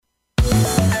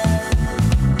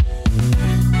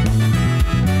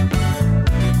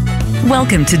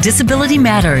Welcome to Disability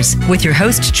Matters with your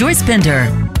host, Joyce Bender.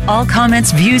 All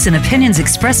comments, views, and opinions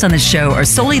expressed on the show are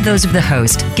solely those of the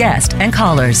host, guest, and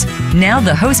callers. Now,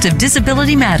 the host of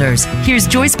Disability Matters, here's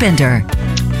Joyce Bender.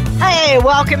 Hey,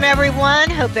 welcome everyone.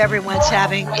 Hope everyone's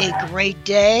having a great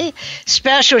day.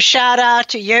 Special shout out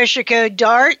to Yoshiko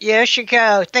Dart.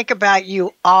 Yoshiko, think about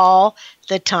you all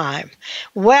the time.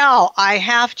 Well, I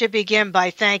have to begin by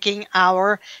thanking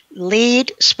our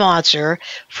lead sponsor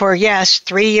for,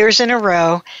 3 years in a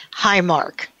row,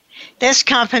 Highmark. This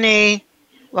company,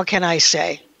 what can I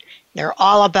say? They're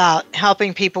all about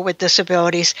helping people with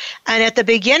disabilities. And at the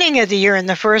beginning of the year, in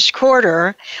the first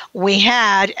quarter, we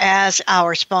had as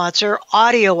our sponsor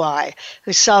AudioEye,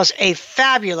 who sells a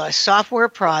fabulous software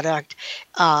product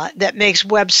that makes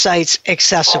websites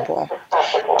accessible.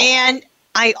 And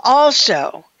I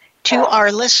also, to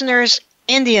our listeners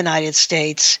in the United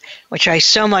States, which I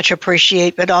so much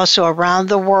appreciate, but also around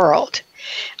the world,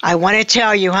 I want to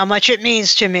tell you how much it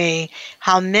means to me,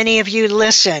 how many of you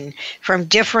listen from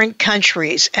different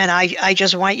countries. And I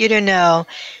just want you to know,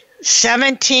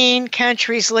 17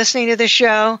 countries listening to the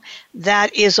show,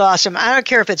 that is awesome. I don't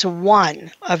care if it's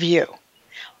one of you.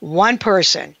 One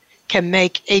person can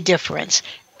make a difference.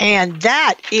 And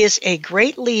that is a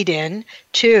great lead-in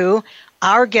to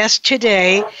our guest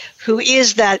today, who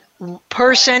is that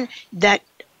person that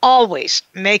always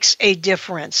makes a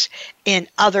difference in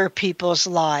other people's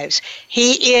lives.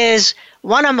 He is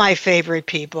one of my favorite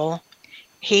people.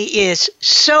 He is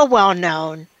so well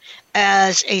known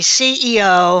as a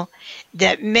CEO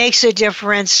that makes a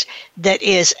difference, that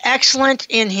is excellent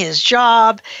in his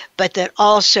job, but that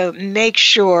also makes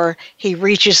sure he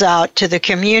reaches out to the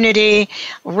community.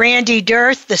 Randy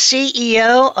Dearth, the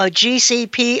CEO of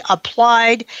GCP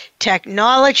Applied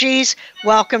Technologies.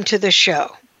 Welcome to the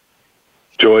show.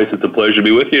 Joyce, it's a pleasure to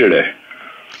be with you today.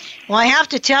 Well, I have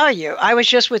to tell you, I was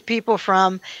just with people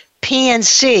from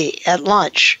PNC at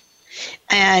lunch,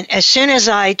 and as soon as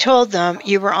I told them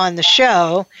you were on the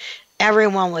show,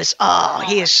 everyone was,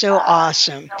 he is so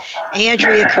awesome.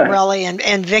 Andrea Corelli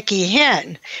and Vicki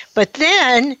Hinn. But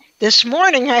then this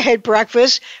morning I had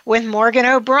breakfast with Morgan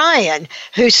O'Brien,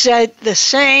 who said the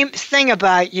same thing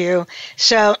about you.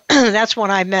 So that's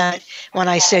what I meant when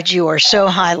I said you are so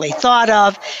highly thought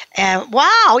of. And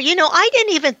wow, I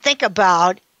didn't even think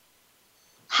about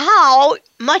how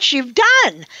much you've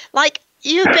done. Like,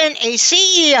 you've been a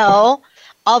CEO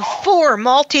of 4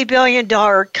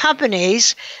 multi-billion-dollar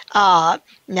companies.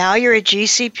 Now you're at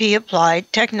GCP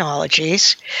Applied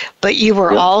Technologies, but you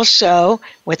were also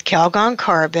with Calgon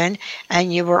Carbon,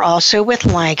 and you were also with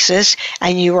Lanxess,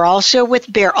 and you were also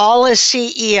with Bayer, all as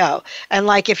CEO. And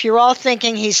like, if you're all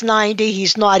thinking he's 90,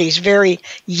 he's not. He's very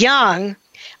young.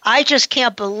 I just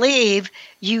can't believe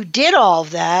you did all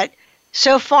of that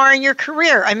so far in your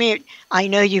career. I mean, I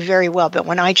know you very well, but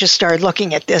when I just started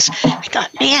looking at this, I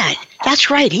thought, man, that's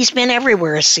right. He's been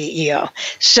everywhere as CEO.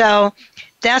 So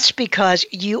that's because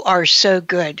you are so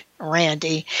good,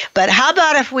 Randy. But how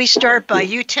about if we start by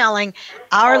you telling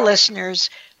our listeners,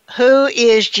 who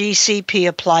is GCP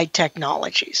Applied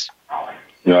Technologies?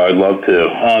 No, I'd love to.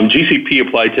 GCP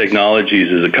Applied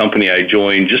Technologies is a company I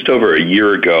joined just over a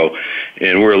year ago,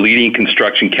 and we're a leading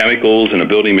construction chemicals and a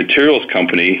building materials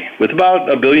company with about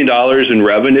 $1 billion in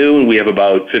revenue, and we have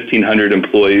about 1,500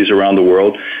 employees around the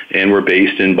world, and we're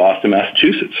based in Boston,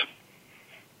 Massachusetts.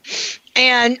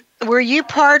 And were you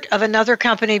part of another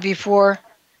company before?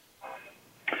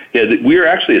 Yeah, we are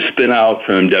actually a spin-out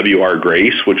from W.R.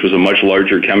 Grace, which was a much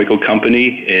larger chemical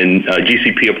company, and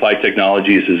GCP Applied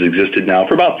Technologies has existed now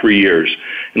for about 3 years.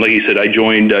 And like you said, I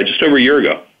joined just over a year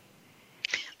ago.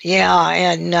 Yeah,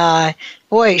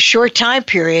 and short time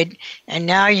period, and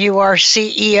now you are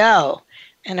CEO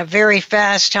in a very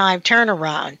fast time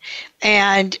turnaround.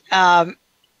 And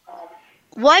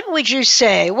what would you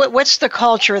say, what's the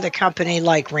culture of the company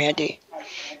like, Randy?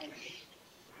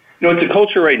 It's a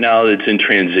culture right now that's in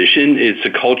transition. It's a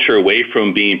culture away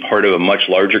from being part of a much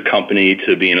larger company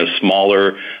to being a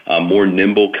smaller, more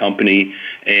nimble company.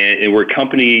 And where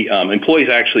company employees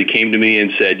actually came to me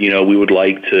and said, we would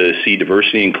like to see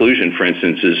diversity and inclusion, for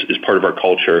instance, as part of our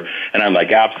culture. And I'm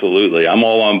like, absolutely. I'm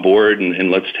all on board, and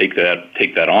let's take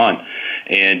that on.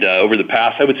 And over the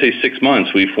past, I would say 6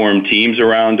 months, we've formed teams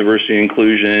around diversity and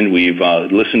inclusion. We've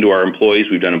listened to our employees.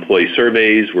 We've done employee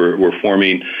surveys. We're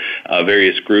forming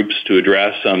various groups to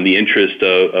address the interest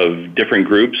of different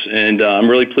groups. And I'm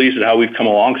really pleased at how we've come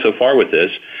along so far with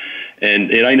this.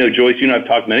 And I know, Joyce, you and I have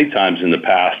talked many times in the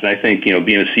past, and I think,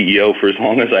 being a CEO for as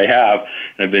long as I have,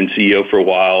 and I've been CEO for a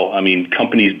while, I mean,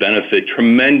 companies benefit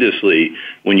tremendously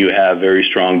when you have very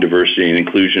strong diversity and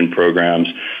inclusion programs.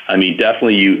 I mean,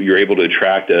 definitely you're able to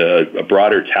attract a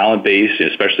broader talent base,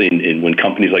 especially when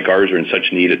companies like ours are in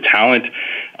such need of talent.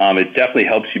 It definitely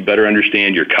helps you better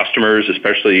understand your customers,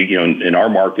 especially, in our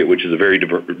market, which is a very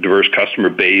diverse customer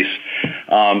base.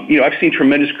 I've seen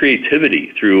tremendous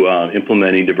creativity through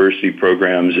implementing diversity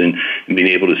programs and being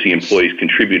able to see employees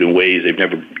contribute in ways they've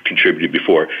never contributed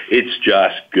before. It's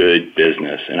just good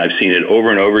business. And I've seen it over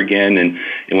and over again. And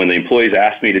when the employees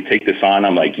ask me to take this on,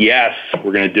 I'm like, yes,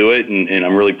 we're going to do it. And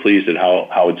I'm really pleased at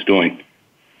how it's doing.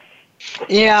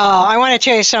 Yeah, I want to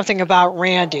tell you something about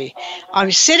Randy.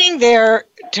 I'm sitting there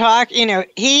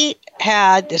he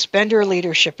had this Bender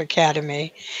Leadership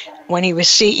Academy when he was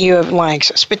CEO of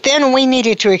Lanxess. But then we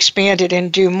needed to expand it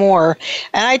and do more.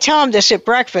 And I tell him this at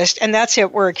breakfast, and that's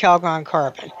at work, Calgon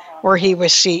Carbon, where he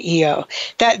was CEO.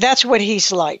 That's what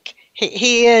he's like.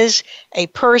 He is a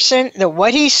person that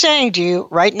what he's saying to you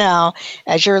right now,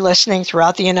 as you're listening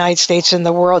throughout the United States and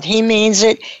the world, he means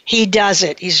it. He does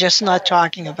it. He's just not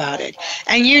talking about it.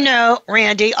 And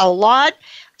Randy,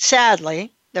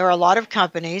 sadly, there are a lot of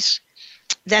companies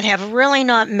that have really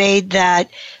not made that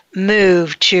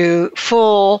move to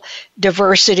full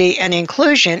diversity and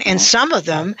inclusion. And some of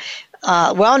them,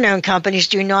 well-known companies,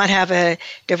 do not have a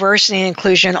diversity and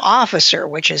inclusion officer,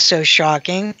 which is so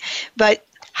shocking. But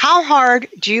how hard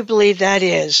do you believe that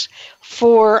is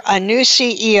for a new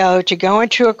CEO to go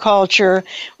into a culture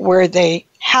where they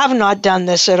have not done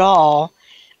this at all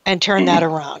and turn that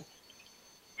around?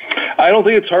 I don't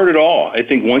think it's hard at all. I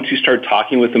think once you start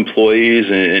talking with employees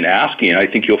and asking, I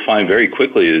think you'll find very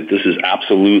quickly that this is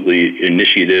absolutely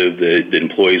initiative that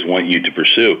employees want you to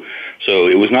pursue. So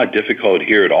it was not difficult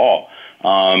here at all.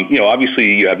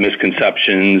 Obviously you have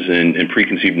misconceptions and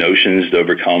preconceived notions to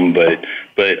overcome, but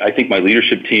I think my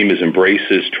leadership team has embraced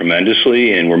this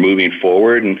tremendously, and we're moving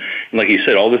forward. And like you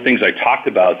said, all the things I talked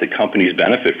about that companies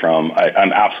benefit from,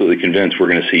 I'm absolutely convinced we're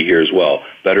going to see here as well.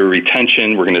 Better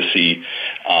retention. We're going to see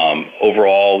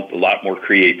overall a lot more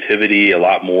creativity, a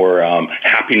lot more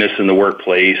happiness in the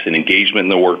workplace and engagement in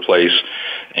the workplace.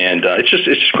 And it's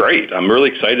just great. I'm really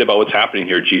excited about what's happening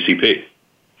here at GCP.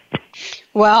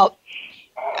 Well,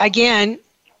 again,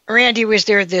 Randy was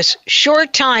there this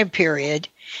short time period,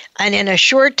 and in a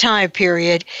short time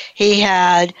period, he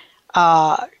had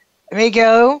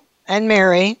Migo and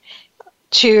Mary,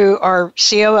 our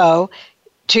COO,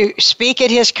 to speak at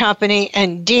his company,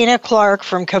 and Dina Clark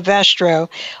from Covestro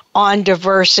on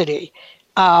diversity.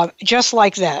 Just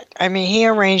like that. I mean, he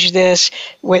arranged this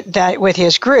with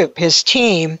his group, his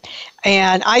team.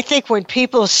 And I think when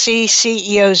people see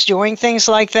CEOs doing things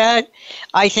like that,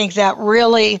 I think that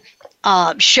really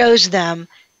shows them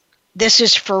this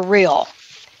is for real.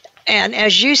 And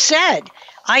as you said,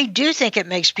 I do think it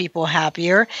makes people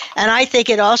happier, and I think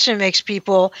it also makes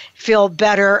people feel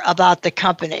better about the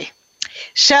company.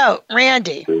 So,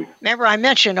 Randy, remember I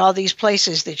mentioned all these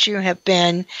places that you have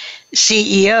been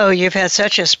CEO. You've had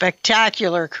such a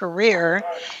spectacular career.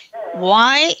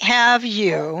 Why have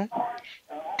you,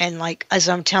 and as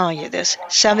I'm telling you this,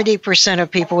 70% of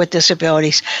people with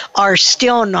disabilities are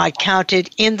still not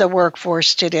counted in the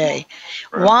workforce today.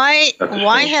 Why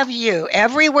have you,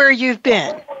 everywhere you've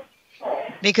been,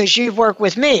 because you've worked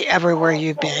with me everywhere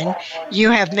you've been, you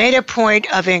have made a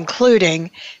point of including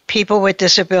people with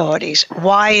disabilities.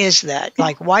 Why is that?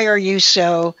 Why are you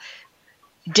so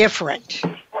different,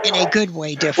 in a good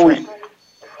way different?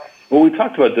 Well, we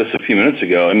talked about this a few minutes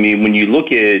ago. I mean, when you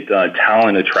look at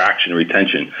talent attraction and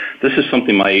retention, this is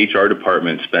something my HR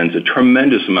department spends a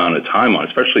tremendous amount of time on,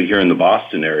 especially here in the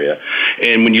Boston area.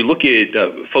 And when you look at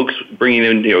folks bringing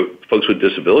in, folks with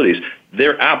disabilities,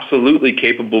 they're absolutely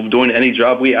capable of doing any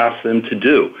job we ask them to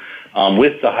do.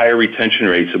 With the higher retention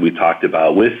rates that we talked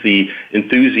about, with the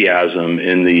enthusiasm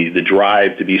and the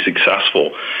drive to be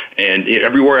successful. And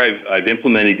everywhere I've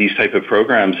implemented these type of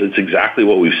programs, it's exactly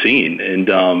what we've seen. And,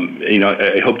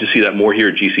 I hope to see that more here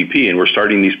at GCP. And we're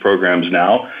starting these programs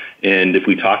now. And if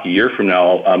we talk a year from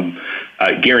now,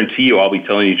 I guarantee you, I'll be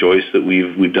telling you, Joyce, that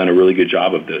we've done a really good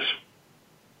job of this.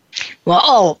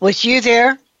 Well, with you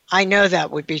there, I know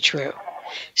that would be true.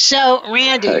 So,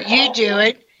 Randy, you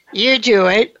do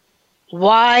it.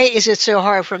 Why is it so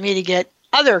hard for me to get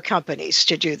other companies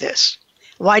to do this?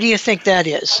 Why do you think that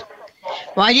is?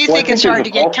 Why do you think it's hard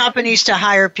to get companies to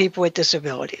hire people with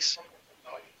disabilities?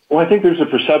 Well, I think there's a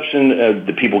perception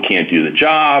that people can't do the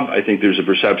job. I think there's a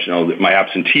perception that my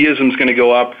absenteeism is going to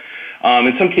go up.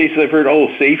 In some cases, I've heard,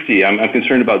 safety. I'm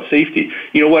concerned about safety.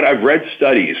 You know what? I've read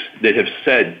studies that have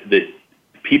said that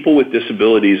people with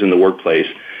disabilities in the workplace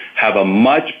have a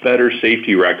much better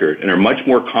safety record and are much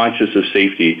more conscious of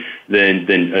safety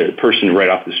than a person right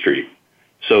off the street.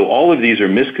 So all of these are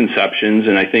misconceptions,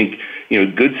 and I think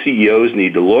good CEOs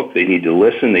need to look, they need to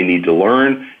listen, they need to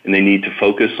learn, and they need to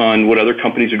focus on what other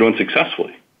companies are doing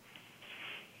successfully.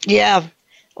 Yeah,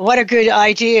 what a good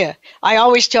idea. I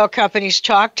always tell companies,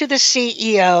 talk to the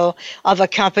CEO of a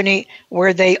company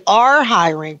where they are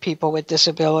hiring people with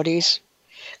disabilities.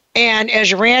 And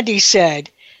as Randy said,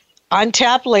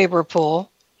 untapped labor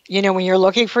pool, when you're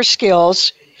looking for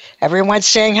skills, everyone's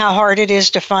saying how hard it is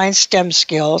to find STEM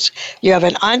skills. You have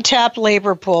an untapped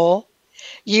labor pool.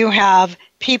 You have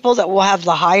people that will have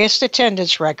the highest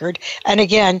attendance record. And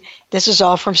again, this is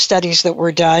all from studies that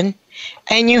were done.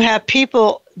 And you have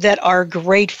people that are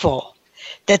grateful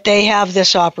that they have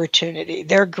this opportunity.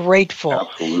 They're grateful.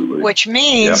 Absolutely. Which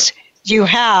means you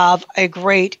have a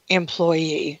great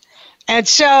employee. And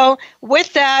so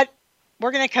with that,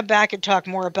 we're going to come back and talk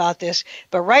more about this,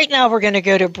 but right now we're going to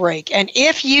go to break. And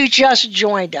if you just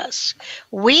joined us,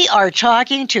 we are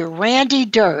talking to Randy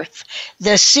Dearth,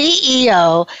 the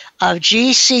CEO of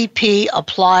GCP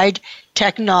Applied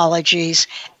Technologies,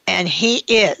 and he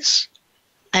is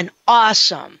an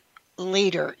awesome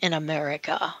leader in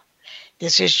America.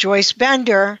 This is Joyce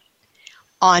Bender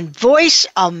on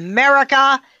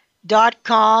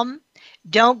voiceamerica.com.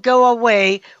 Don't go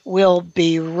away. We'll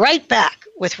be right back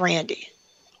with Randy.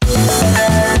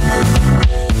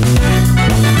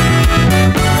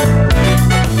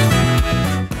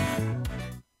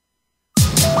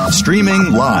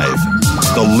 Streaming live,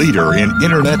 the leader in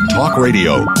Internet talk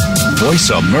radio,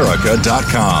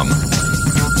 voiceamerica.com.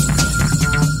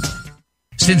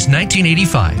 Since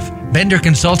 1985, Bender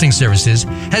Consulting Services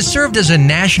has served as a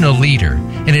national leader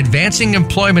in advancing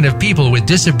employment of people with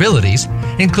disabilities,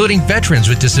 including veterans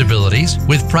with disabilities,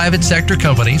 with private sector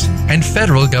companies and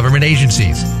federal government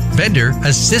agencies. Bender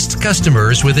assists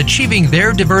customers with achieving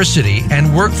their diversity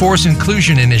and workforce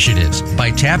inclusion initiatives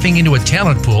by tapping into a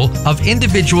talent pool of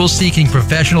individuals seeking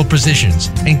professional positions,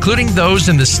 including those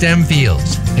in the STEM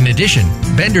fields. In addition,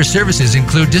 Bender services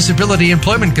include disability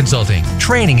employment consulting,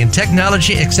 training and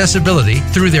technology accessibility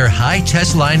through their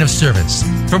high-test line of service.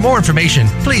 For more information,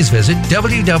 please visit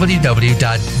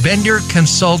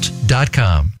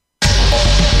www.benderconsult.com.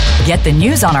 Get the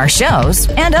news on our shows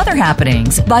and other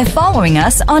happenings by following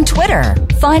us on Twitter.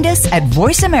 Find us at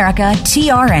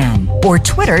VoiceAmericaTRN or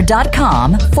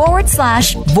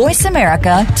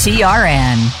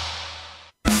twitter.com/VoiceAmericaTRN.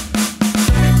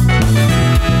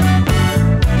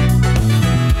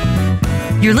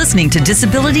 You're listening to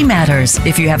Disability Matters.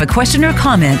 If you have a question or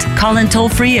comment, call in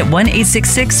toll-free at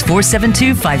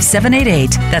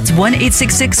 1-866-472-5788. That's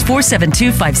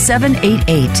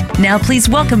 1-866-472-5788. Now please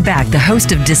welcome back the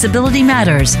host of Disability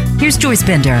Matters. Here's Joyce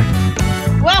Bender.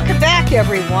 Welcome back,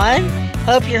 everyone.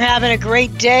 Hope you're having a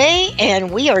great day. And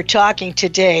we are talking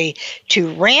today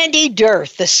to Randy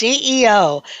Dearth, the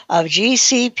CEO of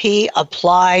GCP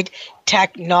Applied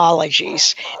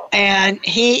Technologies. And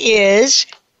he is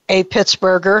a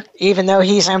Pittsburgher, even though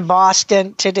he's in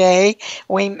Boston today.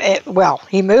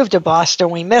 He moved to Boston.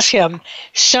 We miss him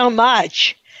so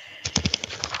much.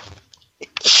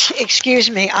 Excuse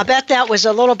me. I bet that was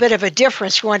a little bit of a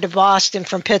difference going to Boston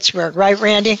from Pittsburgh, right,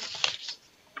 Randy?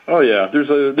 Oh, yeah.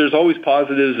 There's always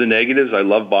positives and negatives. I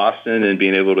love Boston and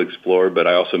being able to explore, but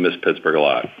I also miss Pittsburgh a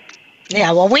lot.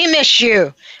 Yeah, well, we miss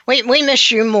you. We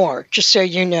miss you more, just so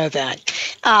you know that.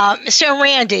 So,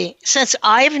 Randy, since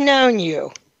I've known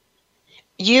you,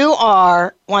 you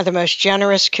are one of the most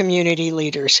generous community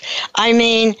leaders. I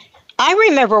mean, I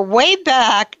remember way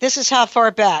back, this is how far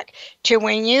back, to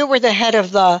when you were the head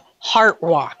of the Heart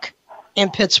Walk in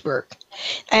Pittsburgh.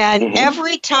 And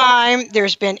every time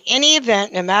there's been any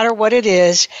event, no matter what it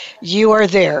is, you are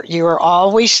there. You are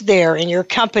always there, and your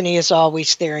company is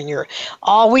always there, and you're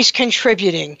always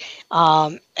contributing.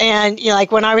 And like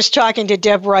when I was talking to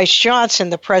Deb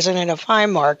Rice-Johnson, the president of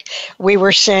Highmark, we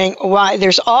were saying why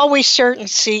there's always certain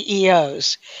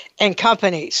CEOs and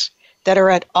companies that are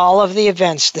at all of the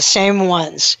events, the same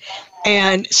ones.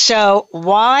 And so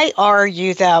why are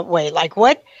you that way? Like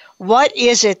what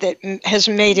is it that has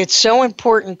made it so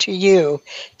important to you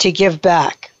to give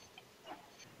back?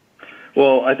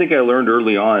 Well, I think I learned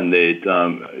early on that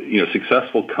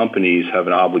successful companies have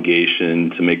an obligation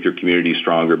to make their community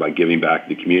stronger by giving back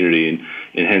to the community, and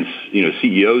hence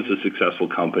CEOs of successful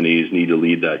companies need to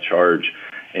lead that charge.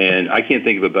 And I can't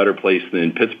think of a better place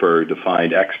than Pittsburgh to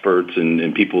find experts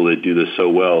and people that do this so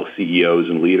well, CEOs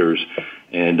and leaders.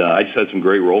 And I just had some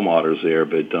great role models there,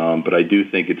 but I do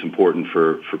think it's important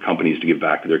for companies to give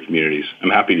back to their communities. I'm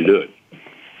happy to do it.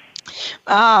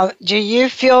 Do you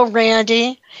feel,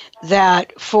 Randy,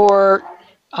 that for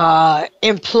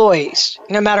employees,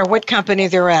 no matter what company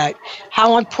they're at,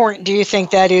 how important do you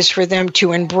think that is for them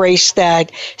to embrace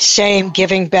that same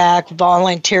giving back,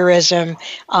 volunteerism?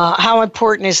 How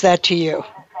important is that to you?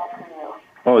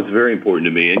 Oh, it's very important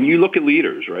to me. And you look at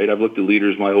leaders, right? I've looked at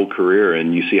leaders my whole career,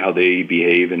 and you see how they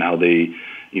behave and how they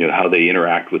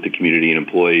interact with the community and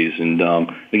employees. And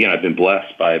again, I've been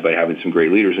blessed by having some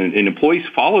great leaders, and employees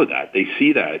follow that. They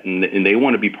see that, and they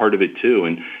want to be part of it too.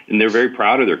 And they're very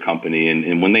proud of their company.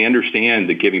 And when they understand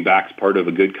that giving back is part of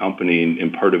a good company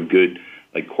and part of good,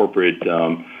 like corporate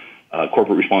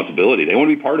responsibility, they want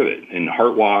to be part of it. And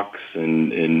heart walks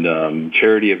and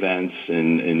charity events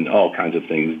and all kinds of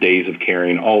things, days of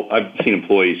caring. I've seen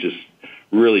employees just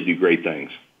really do great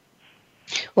things.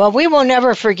 Well, we will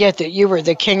never forget that you were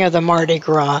the king of the Mardi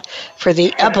Gras for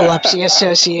the Epilepsy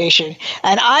Association.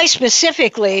 And I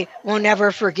specifically will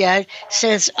never forget,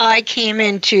 since I came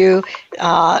into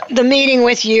the meeting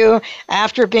with you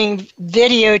after being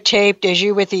videotaped as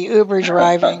you with the Uber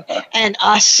driving and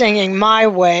us singing My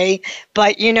Way.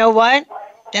 But you know what?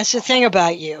 That's the thing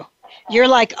about you. You're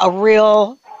like a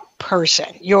real person.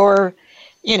 You're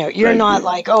not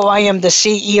like, oh, I am the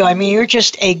CEO. I mean, you're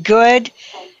just a good,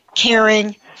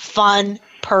 caring, fun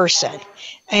person.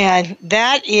 And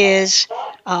that is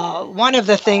one of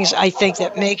the things I think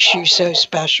that makes you so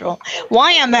special.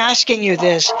 Why I'm asking you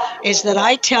this is that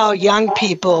I tell young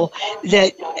people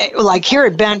that, like here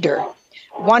at Bender,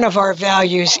 one of our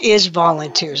values is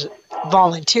volunteerism.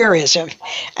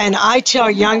 And I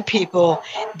tell young people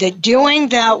that doing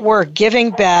that work,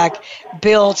 giving back,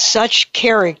 builds such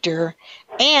character,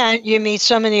 and you meet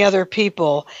so many other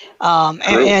people.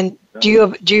 And do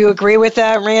you agree with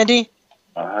that, Randy?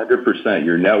 100%.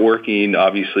 Your networking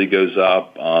obviously goes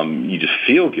up. You just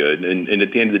feel good. And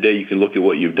at the end of the day, you can look at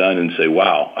what you've done and say,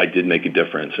 wow, I did make a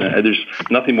difference. And there's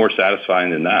nothing more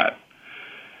satisfying than that.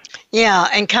 Yeah,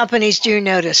 and companies do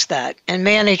notice that, and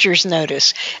managers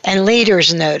notice, and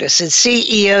leaders notice, and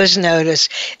CEOs notice.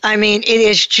 I mean, it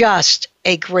is just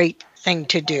a great thing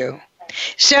to do.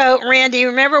 So, Randy,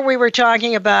 remember we were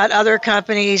talking about other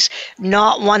companies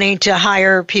not wanting to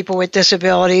hire people with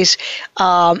disabilities.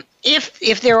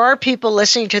 If there are people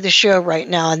listening to the show right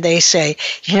now and they say,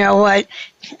 you know what,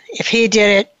 if he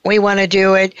did it, we want to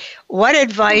do it, what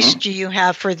advice do you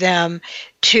have for them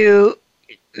to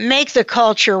make the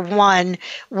culture one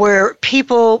where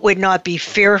people would not be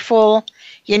fearful,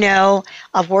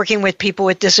 of working with people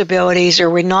with disabilities, or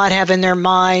would not have in their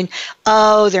mind,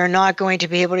 oh, they're not going to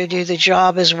be able to do the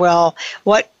job as well?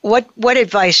 What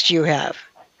advice do you have?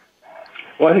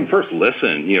 Well, I think first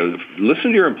listen to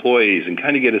your employees and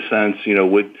kind of get a sense,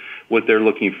 what they're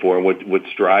looking for,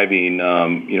 what's driving,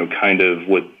 kind of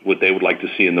what they would like to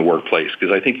see in the workplace.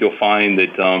 Because I think you'll find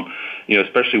that,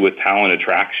 especially with talent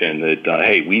attraction, that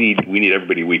hey, we need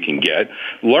everybody we can get.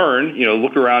 Learn,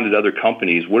 look around at other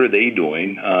companies. What are they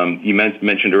doing? You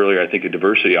mentioned earlier, I think, a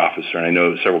diversity officer, and I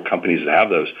know several companies that have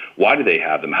those. Why do they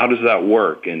have them? How does that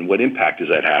work? And what impact has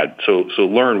that had? So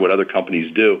learn what other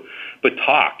companies do. But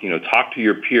talk to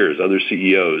your peers, other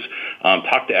CEOs,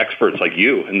 talk to experts like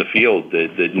you in the field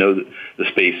that know the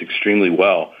space extremely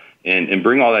well, and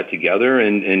bring all that together.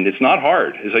 And it's not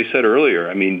hard. As I said earlier,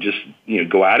 I mean, just,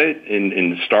 go at it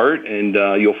and start, and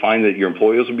you'll find that your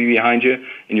employees will be behind you,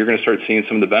 and you're going to start seeing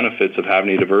some of the benefits of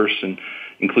having a diverse and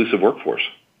inclusive workforce.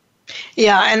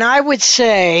 Yeah, and I would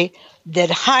say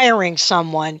that hiring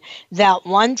someone, that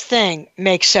one thing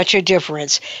makes such a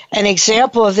difference. An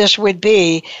example of this would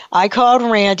be, I called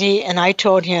Randy and I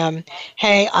told him,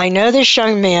 hey, I know this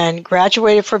young man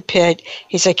graduated from Pitt.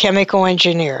 He's a chemical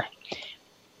engineer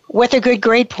with a good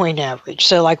grade point average.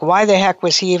 So why the heck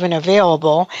was he even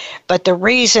available? But the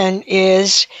reason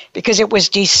is because it was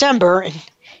December, and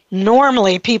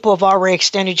normally people have already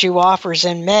extended you offers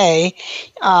in May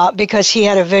because he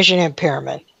had a vision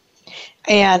impairment.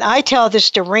 And I tell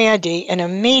this to Randy, and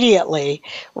immediately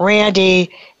Randy,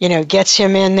 gets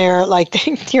him in there. Like,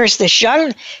 here's this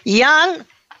young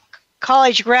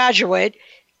college graduate,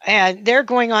 and they're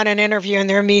going on an interview and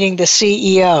they're meeting the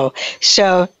CEO.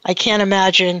 So I can't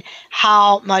imagine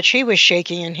how much he was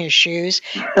shaking in his shoes.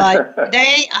 But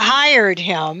they hired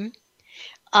him.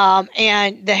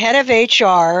 And the head of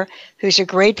HR, who's a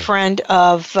great friend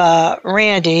of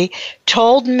Randy,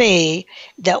 told me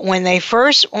that when they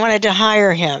first wanted to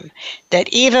hire him, that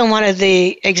even one of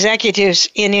the executives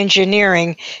in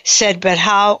engineering said, but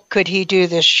how could he do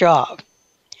this job?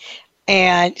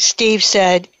 And Steve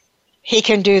said, he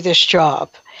can do this job.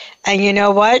 And you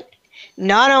know what?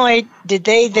 Not only did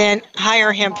they then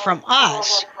hire him from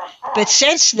us, but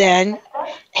since then,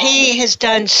 he has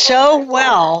done so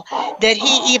well that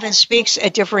he even speaks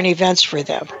at different events for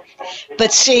them.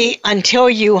 But see, until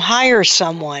you hire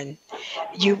someone,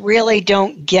 you really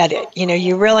don't get it.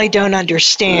 You really don't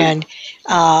understand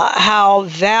how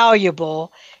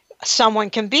valuable someone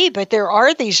can be. But there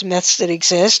are these myths that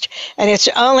exist, and it's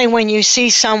only when you see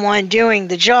someone doing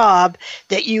the job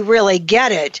that you really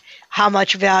get it, how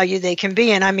much value they can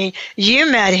be. And I mean,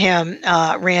 you met him,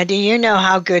 Randy. You know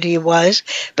how good he was,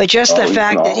 but just the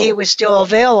fact that he was still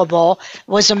available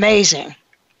was amazing.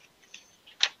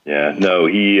 Yeah, no,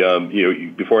 he,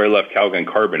 before I left Calgon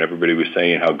Carbon, everybody was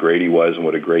saying how great he was and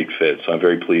what a great fit. So I'm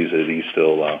very pleased that he's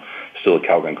still a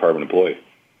Calgon Carbon employee.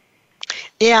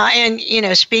 Yeah, and,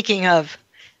 speaking of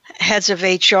heads of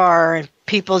HR and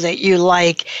people that you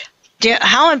like,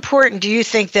 how important do you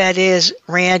think that is,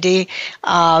 Randy?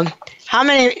 Let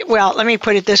me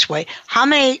put it this way. How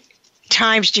many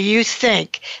times do you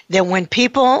think that when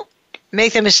people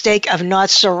make the mistake of not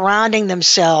surrounding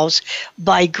themselves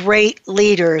by great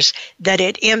leaders, that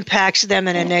it impacts them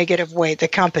in a negative way, the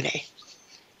company?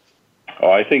 Oh,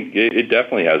 I think it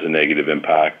definitely has a negative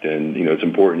impact, and it's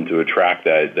important to attract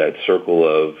that circle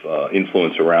of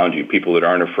influence around you, people that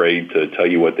aren't afraid to tell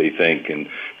you what they think and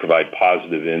provide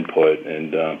positive input,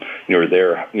 and are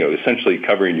there, essentially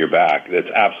covering your back. That's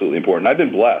absolutely important. I've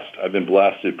been blessed. At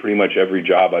pretty much every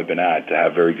job I've been at to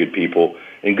have very good people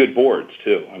and good boards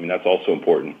too. I mean, that's also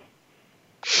important.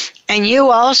 And you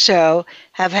also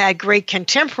have had great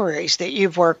contemporaries that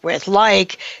you've worked with,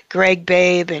 like Greg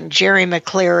Babe and Jerry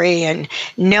McCleary and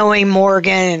Noe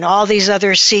Morgan and all these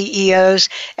other CEOs.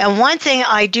 And one thing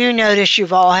I do notice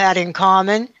you've all had in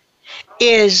common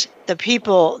is the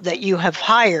people that you have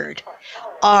hired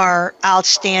are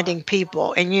outstanding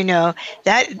people. And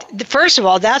that, first of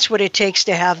all, that's what it takes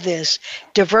to have this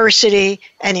diversity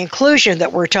and inclusion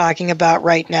that we're talking about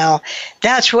right now.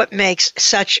 That's what makes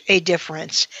such a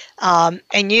difference.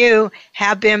 And you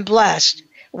have been blessed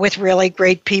with really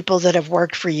great people that have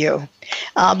worked for you.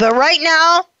 But right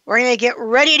now, we're going to get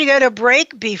ready to go to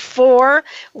break. Before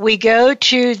we go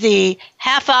to the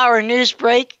half-hour news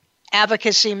break,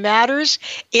 Advocacy Matters.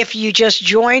 If you just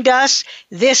joined us,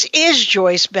 this is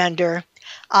Joyce Bender,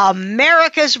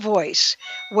 America's Voice,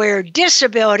 where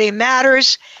disability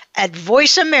matters at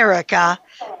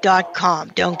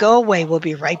voiceamerica.com. Don't go away. We'll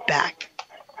be right back.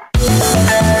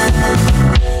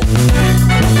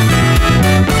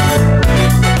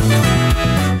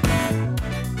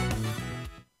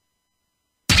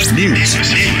 News,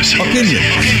 opinion,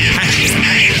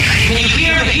 Can you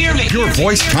hear me? your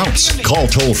voice counts. Call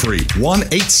toll-free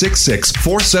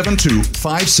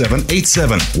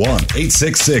 1-866-472-5787.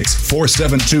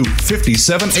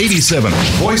 1-866-472-5787.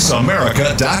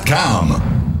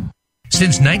 VoiceAmerica.com.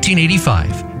 Since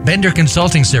 1985, Bender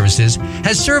Consulting Services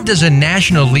has served as a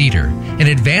national leader in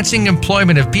advancing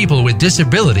employment of people with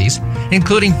disabilities,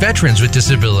 including veterans with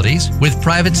disabilities, with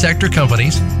private sector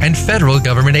companies and federal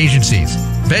government agencies.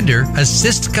 Bender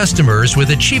assists customers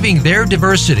with achieving their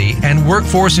diversity and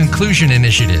workforce inclusion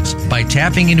initiatives by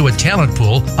tapping into a talent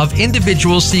pool of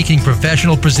individuals seeking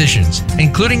professional positions,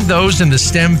 including those in the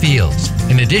STEM fields.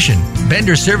 In addition,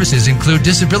 Bender services include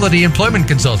disability employment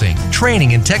consulting,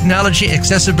 training and technology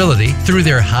accessibility through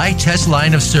their high-test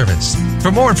line of service.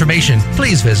 For more information,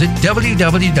 please visit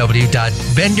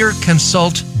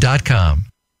www.benderconsult.com.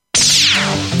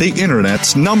 The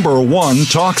Internet's #1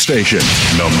 talk station.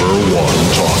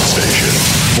 #1 talk station.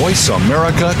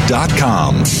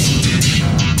 VoiceAmerica.com.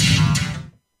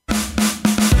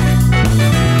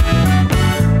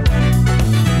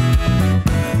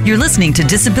 You're listening to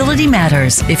Disability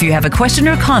Matters. If you have a question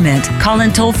or comment, call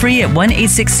in toll-free at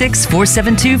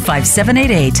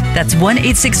 1-866-472-5788. That's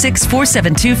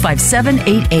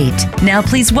 1-866-472-5788. Now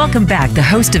please welcome back the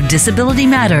host of Disability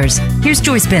Matters. Here's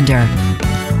Joyce Bender.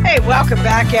 Hey, welcome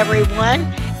back,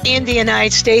 everyone, in the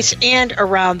United States and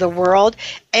around the world.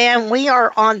 And we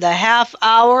are on the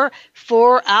half-hour,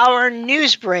 4-hour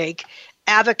news break,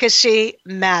 Advocacy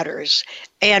Matters.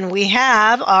 And we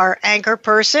have our anchor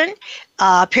person,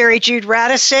 Perry Jude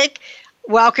Radisick.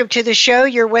 Welcome to the show.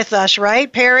 You're with us,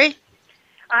 right, Perry?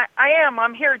 I am.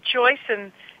 I'm here, Joyce,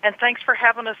 and thanks for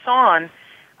having us on.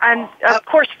 And, of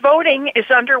course, voting is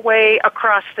underway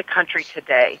across the country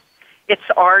today. It's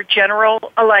our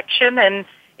general election, and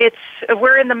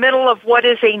we're in the middle of what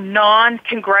is a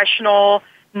non-congressional,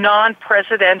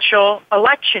 non-presidential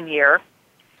election year.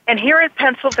 And here in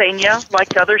Pennsylvania,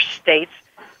 like other states,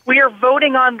 we are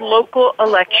voting on local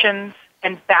elections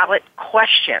and ballot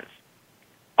questions.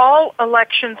 All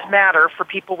elections matter for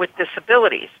people with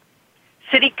disabilities.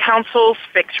 City councils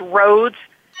fix roads,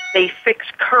 they fix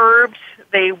curbs,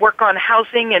 they work on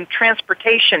housing and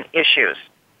transportation issues.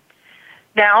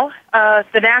 Now,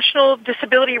 the National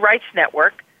Disability Rights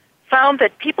Network found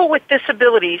that people with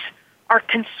disabilities are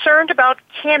concerned about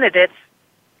candidates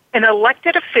and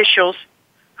elected officials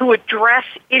who address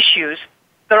issues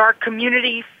that our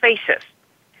community faces.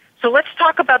 So let's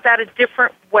talk about that a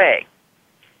different way.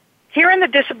 Here in the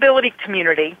disability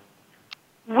community,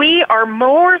 we are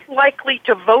more likely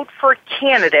to vote for a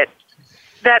candidate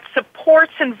that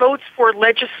supports and votes for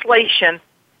legislation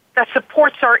that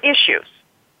supports our issues.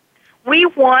 We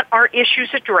want our issues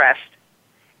addressed,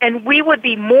 and we would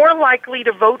be more likely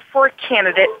to vote for a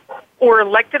candidate or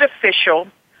elected official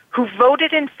who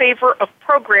voted in favor of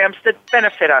programs that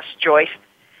benefit us, Joyce.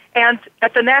 And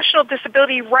at the National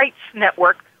Disability Rights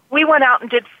Network, we went out and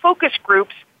did focus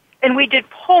groups, and we did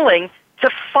polling to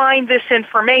find this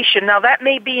information. Now, that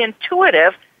may be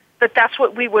intuitive that that's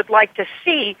what we would like to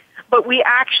see, but we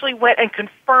actually went and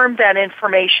confirmed that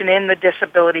information in the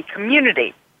disability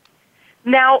community.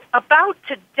 Now, about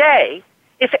today,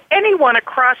 if anyone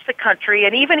across the country,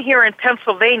 and even here in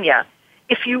Pennsylvania,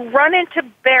 if you run into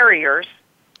barriers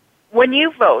when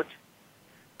you vote,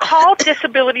 call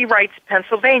Disability Rights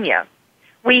Pennsylvania.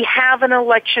 We have an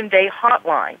Election Day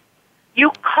hotline.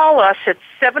 You call us at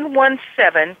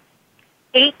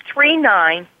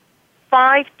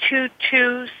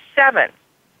 717-839-5227.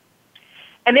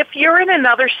 And if you're in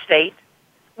another state,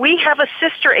 we have a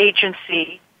sister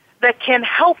agency that can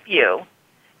help you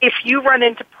if you run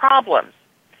into problems.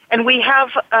 And we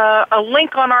have a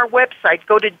link on our website.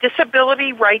 Go to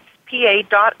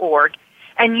disabilityrightspa.org,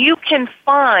 and you can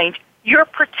find your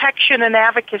protection and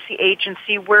advocacy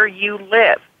agency where you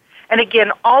live. And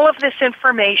again, all of this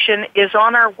information is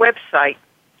on our website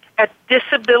at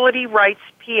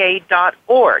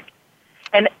disabilityrightspa.org.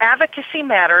 And advocacy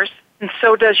matters, and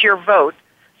so does your vote.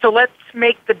 So let's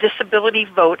make the disability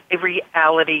vote a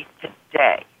reality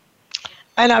today.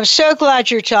 And I'm so glad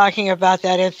you're talking about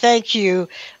that. And thank you,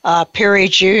 Perry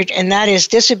Jude. And that is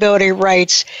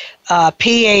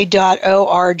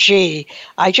disabilityrightspa.org.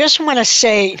 I just want to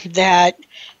say that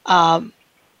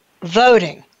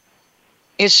voting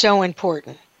is so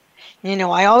important. You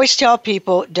know, I always tell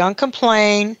people, don't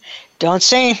complain, don't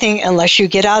say anything unless you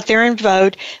get out there and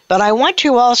vote. But I want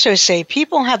to also say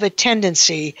people have a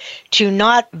tendency to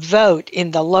not vote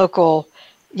in the local,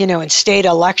 in state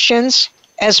elections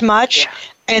as much. Yeah.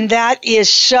 And that is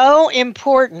so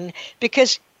important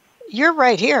because you're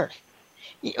right here.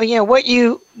 What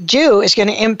you do is going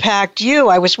to impact you.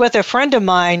 I was with a friend of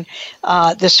mine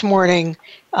this morning,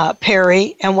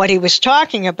 Perry, and what he was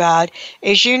talking about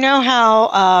is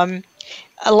how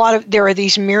there are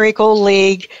these Miracle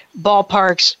League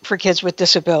ballparks for kids with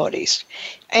disabilities.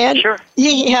 And sure.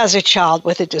 He has a child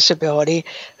with a disability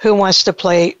who wants to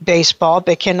play baseball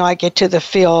but cannot get to the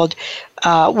field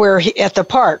at the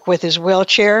park with his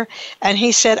wheelchair. And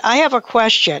he said, I have a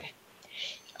question.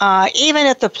 Even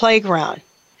at the playground,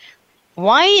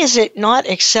 why is it not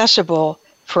accessible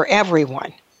for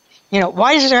everyone?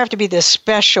 Why does there have to be this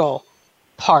special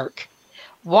park?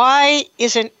 Why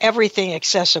isn't everything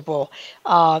accessible?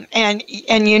 And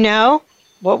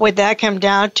what would that come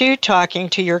down to? Talking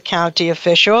to your county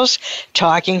officials,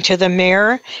 talking to the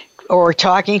mayor, or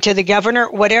talking to the governor,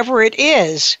 whatever it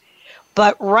is.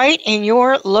 But right in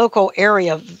your local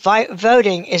area,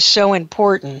 voting is so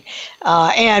important.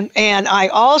 And I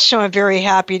also am very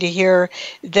happy to hear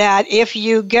that if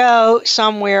you go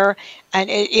somewhere and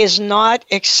it is not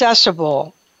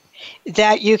accessible,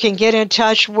 that you can get in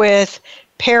touch with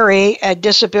Perry at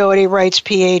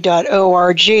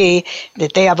disabilityrightspa.org,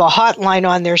 that they have a hotline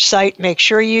on their site. Make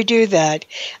sure you do that.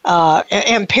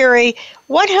 And Perry,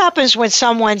 what happens when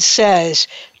someone says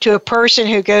to a person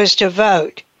who goes to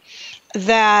vote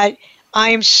that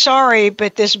I'm sorry,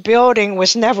 but this building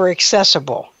was never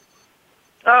accessible?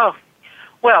 Oh,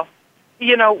 well,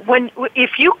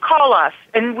 if you call us,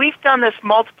 and we've done this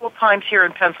multiple times here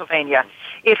in Pennsylvania,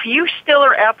 if you still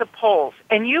are at the polls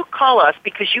and you call us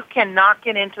because you cannot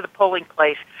get into the polling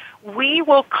place, we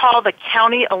will call the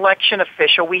county election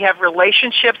official. We have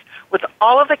relationships with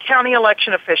all of the county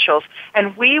election officials,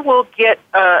 and we will get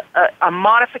a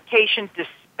modification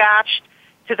dispatched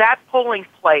to that polling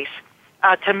place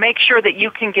to make sure that you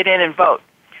can get in and vote.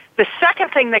 The second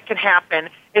thing that can happen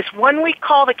is when we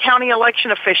call the county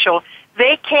election official,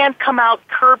 they can come out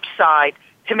curbside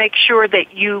to make sure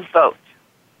that you vote.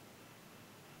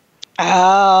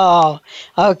 Oh,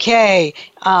 okay.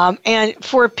 And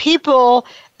for people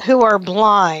who are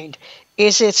blind,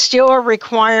 is it still a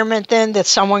requirement then that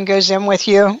someone goes in with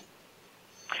you?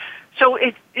 So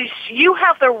you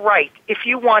have the right, if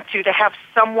you want to have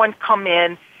someone come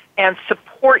in and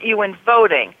support you in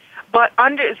voting. But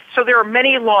so there are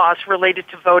many laws related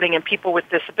to voting and people with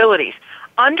disabilities.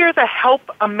 under the Help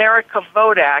America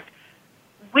Vote Act,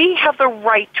 we have the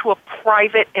right to a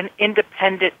private and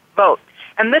independent vote.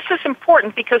 And this is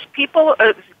important because people,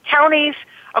 counties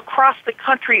across the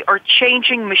country are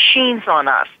changing machines on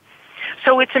us.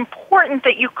 So it's important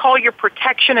that you call your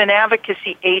protection and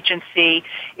advocacy agency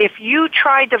if you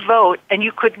tried to vote and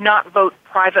you could not vote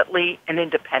privately and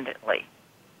independently.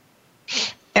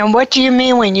 And what do you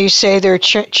mean when you say they're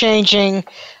changing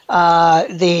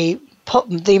the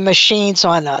machines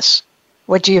on us?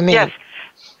 What do you mean? Yes.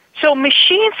 So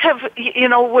machines have,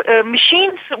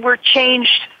 machines were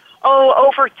changed,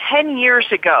 over 10 years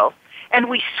ago, and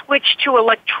we switched to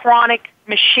electronic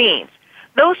machines.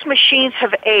 Those machines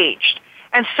have aged,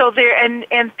 and so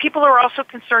and people are also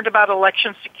concerned about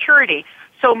election security.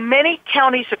 So many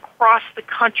counties across the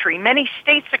country, many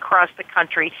states across the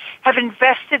country have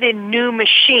invested in new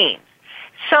machines.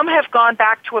 Some have gone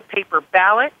back to a paper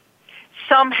ballot.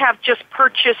 Some have just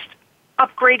purchased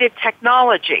upgraded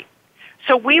technology.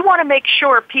 So we want to make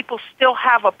sure people still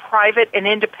have a private and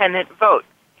independent vote.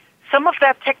 Some of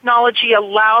that technology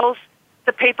allows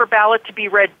the paper ballot to be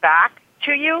read back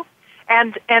to you,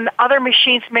 and other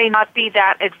machines may not be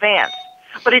that advanced.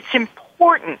 But it's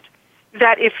important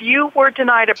that if you were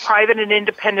denied a private and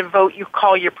independent vote, you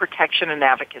call your protection and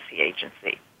advocacy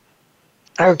agency.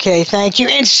 Okay, thank you.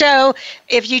 And so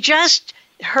if you just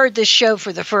heard this show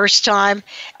for the first time,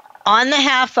 on the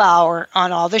half hour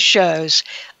on all the shows,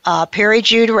 Perry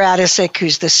Jude Radicic,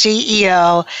 who's the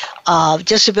CEO of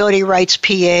Disability Rights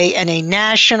PA and a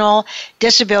national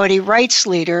disability rights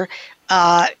leader,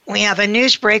 we have a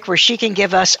news break where she can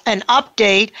give us an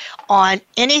update on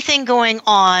anything going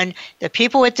on that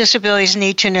people with disabilities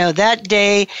need to know that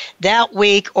day, that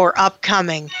week, or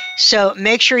upcoming. So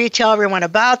make sure you tell everyone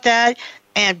about that.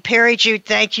 And Perry Jude,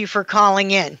 thank you for calling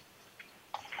in.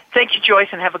 Thank you, Joyce,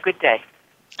 and have a good day.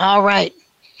 All right.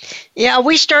 Yeah,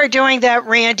 we started doing that,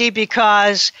 Randy,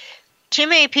 because too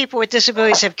many people with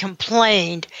disabilities have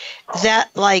complained that,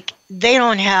 they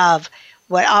don't have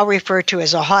what I'll refer to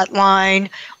as a hotline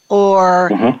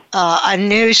or a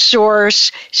news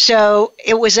source. So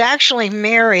it was actually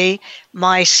Mary,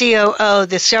 my COO,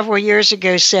 that several years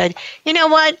ago said, you know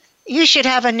what? You should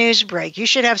have a news break. You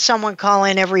should have someone call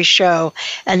in every show.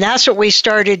 And that's what we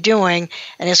started doing.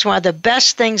 And it's one of the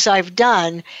best things I've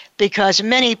done because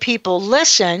many people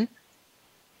listen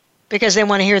because they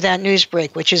want to hear that news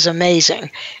break, which is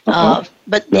amazing. I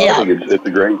think it's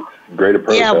a great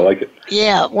approach. Yeah, I like it.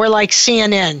 Yeah, we're like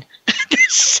CNN.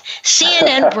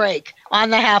 CNN break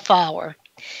on the half hour.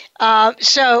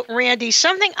 So, Randy,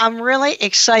 something I'm really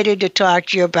excited to talk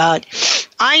to you about.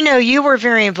 I know you were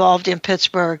very involved in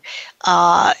Pittsburgh,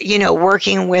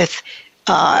 working with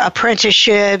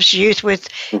apprenticeships, youth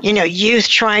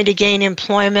trying to gain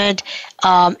employment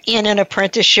in an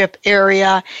apprenticeship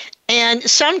area. And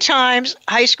sometimes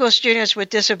high school students with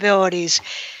disabilities,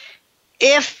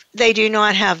 if they do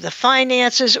not have the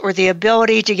finances or the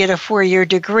ability to get a 4-year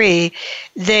degree,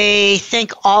 they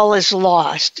think all is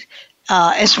lost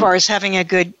as far as having a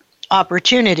good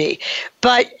opportunity.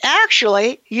 But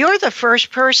actually, you're the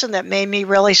first person that made me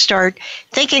really start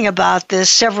thinking about this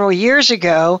several years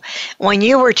ago when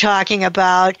you were talking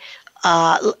about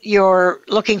you're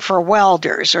looking for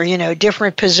welders or,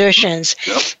 different positions.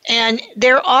 Yep. And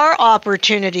there are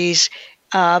opportunities,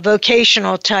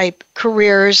 vocational type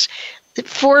careers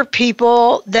for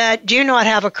people that do not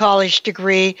have a college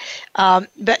degree.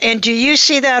 And do you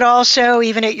see that also,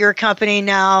 even at your company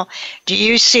now? Do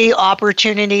you see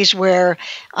opportunities where,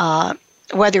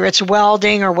 whether it's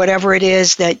welding or whatever it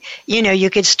is, that, you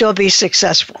could still be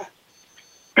successful?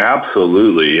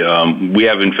 Absolutely. We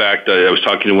have, in fact, I was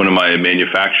talking to one of my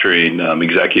manufacturing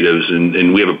executives,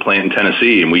 and we have a plant in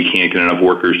Tennessee, and we can't get enough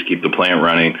workers to keep the plant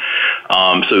running.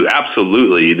 So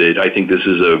absolutely, that I think this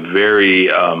is a very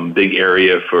big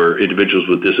area for individuals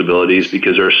with disabilities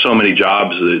because there are so many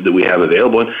jobs that we have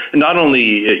available. And not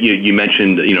only, you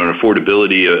mentioned, an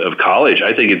affordability of college,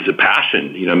 I think it's a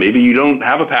passion. Maybe you don't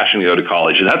have a passion to go to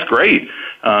college, and that's great.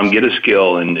 Get a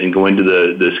skill and go into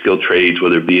the skilled trades,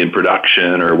 whether it be in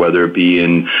production or whether it be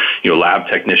in, lab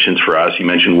technicians for us. You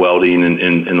mentioned welding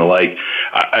and the like.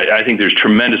 I think there's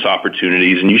tremendous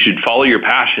opportunities, and you should follow your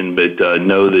passion, but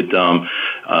know that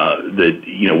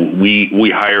we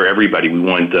hire everybody. We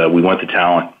want the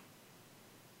talent.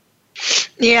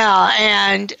 Yeah,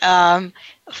 and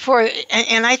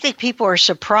I think people are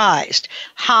surprised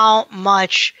how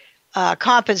much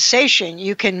compensation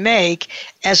you can make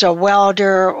as a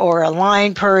welder or a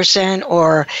line person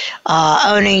or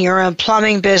owning your own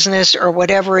plumbing business or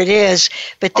whatever it is.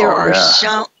 But there are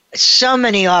so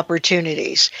many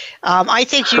opportunities. I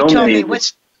think you told me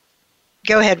what's.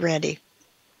 Go ahead, Randy.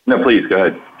 No, please, go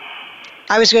ahead.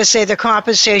 I was going to say the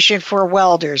compensation for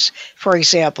welders, for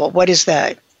example. What is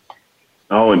that?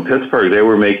 Oh, in Pittsburgh, they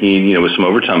were making, with some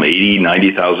overtime,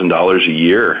 $80,000-$90,000 a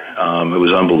year. It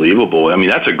was unbelievable. I mean,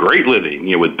 that's a great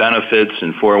living, with benefits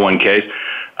and 401ks.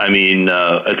 I mean,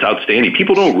 it's outstanding.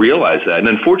 People don't realize that, and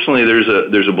unfortunately,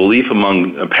 there's a belief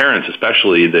among parents,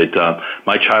 especially, that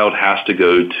my child has to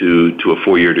go to a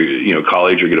 4-year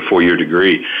college or get a 4-year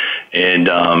degree, and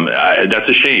that's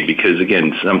a shame because,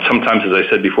 again, sometimes, as I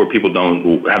said before, people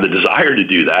don't have the desire to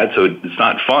do that, so it's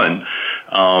not fun.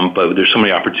 But there's so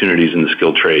many opportunities in the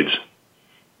skilled trades.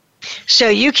 So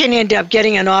you can end up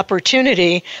getting an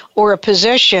opportunity or a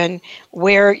position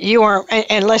where you are,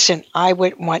 and listen, I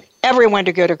would want everyone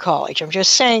to go to college. I'm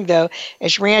just saying, though,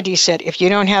 as Randy said, if you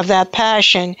don't have that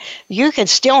passion, you can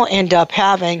still end up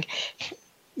having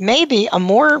maybe a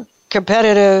more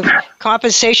competitive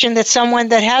compensation than someone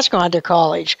that has gone to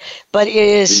college, but it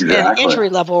is an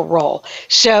entry-level role.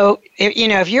 So,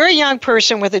 if you're a young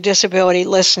person with a disability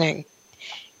listening,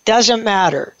 doesn't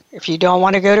matter. If you don't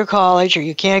want to go to college or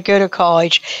you can't go to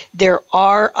college, there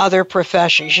are other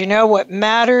professions. What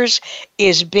matters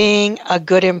is being a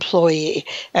good employee,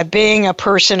 being a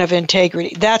person of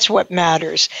integrity. That's what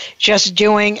matters. Just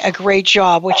doing a great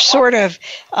job, which sort of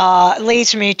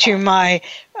leads me to my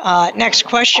next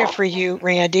question for you,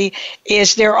 Randy,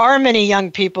 is there are many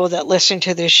young people that listen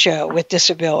to this show with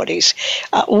disabilities.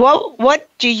 What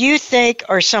do you think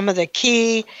are some of the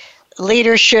key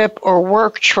leadership or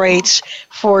work traits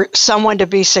for someone to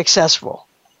be successful?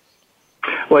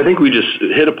 Well, I think we just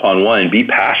hit upon one. Be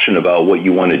passionate about what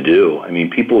you want to do. I mean,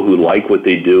 people who like what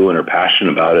they do and are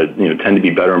passionate about it, tend to be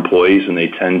better employees, and they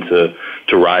tend to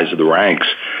rise to the ranks.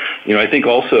 I think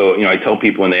also, I tell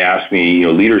people when they ask me,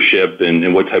 leadership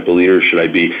and what type of leader should I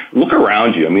be, look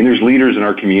around you. I mean, there's leaders in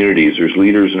our communities, there's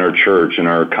leaders in our church, in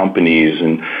our companies,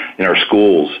 and in our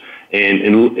schools.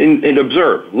 And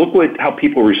observe. Look how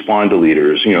people respond to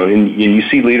leaders. And you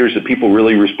see leaders that people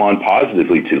really respond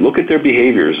positively to. Look at their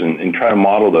behaviors and try to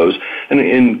model those.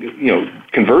 And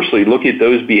conversely, look at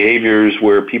those behaviors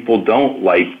where people don't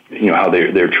like how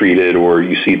they're treated, or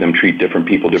you see them treat different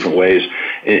people different ways,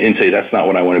 and say that's not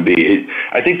what I want to be.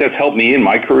 I think that's helped me in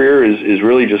my career is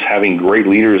really just having great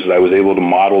leaders that I was able to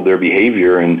model their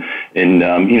behavior, and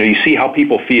you see how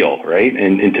people feel, right?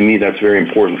 And to me, that's very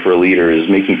important for a leader, is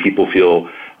making people feel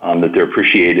that they're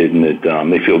appreciated and that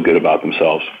they feel good about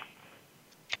themselves.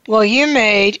 Well, you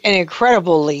made an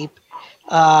incredible leap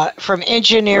from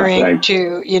engineering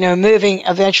to moving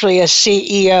eventually as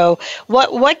CEO.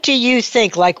 What do you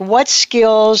think? Like, what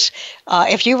skills?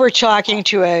 If you were talking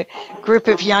to a group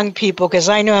of young people, because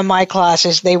I know in my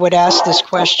classes they would ask this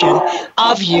question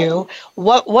of you.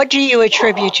 What do you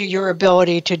attribute to your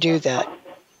ability to do that?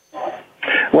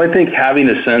 Well, I think having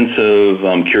a sense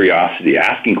of curiosity,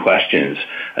 asking questions.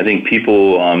 I think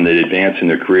people that advance in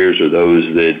their careers are those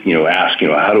that ask,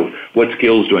 what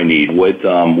skills do I need?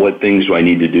 What things do I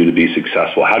need to do to be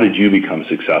successful? How did you become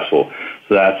successful?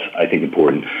 So that's, I think,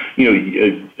 important.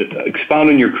 Expound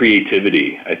on your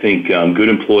creativity. I think good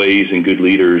employees and good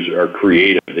leaders are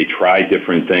creative. They try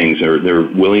different things, or they're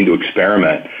willing to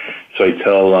experiment. So I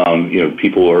tell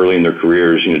people early in their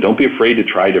careers, don't be afraid to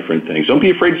try different things. Don't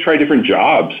be afraid to try different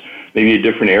jobs, maybe a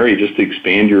different area, just to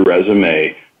expand your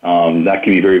resume. That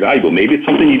can be very valuable. Maybe it's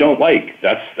something you don't like.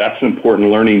 That's an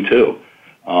important learning too,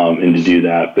 and to do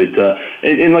that. But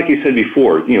and like you said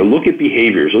before, look at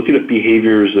behaviors. Look at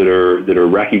behaviors that are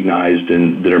recognized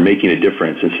and that are making a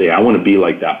difference, and say, I want to be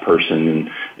like that person,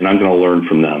 and I'm going to learn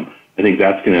from them. I think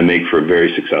that's going to make for a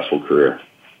very successful career.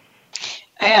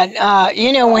 And,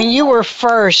 when you were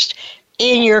first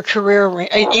in your career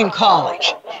in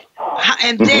college,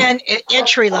 and then at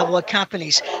entry level at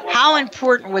companies, how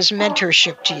important was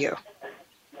mentorship to you?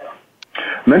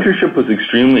 Mentorship was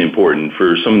extremely important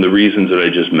for some of the reasons that I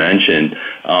just mentioned.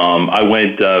 I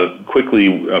went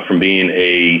quickly from being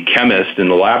a chemist in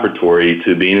the laboratory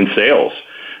to being in sales.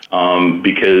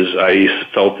 Because I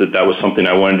felt that was something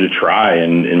I wanted to try,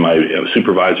 and my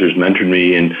supervisors mentored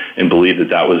me and believed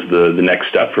that was the next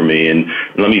step for me. And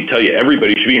let me tell you,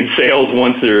 everybody should be in sales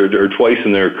once or twice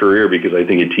in their career, because I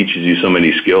think it teaches you so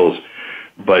many skills.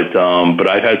 But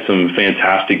I've had some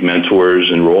fantastic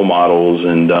mentors and role models,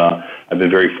 and I've been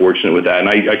very fortunate with that. And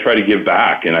I try to give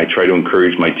back, and I try to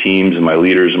encourage my teams and my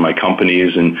leaders and my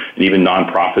companies and even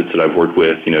nonprofits that I've worked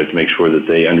with, to make sure that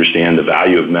they understand the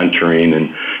value of mentoring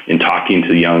and talking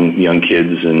to young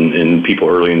kids and people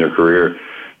early in their career,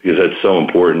 because that's so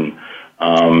important.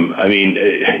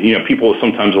 People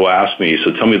sometimes will ask me,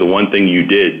 so tell me the one thing you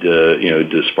did,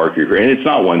 to spark your career. And it's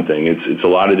not one thing. It's a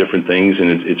lot of different things,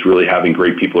 and it's really having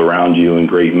great people around you and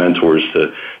great mentors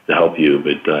to help you.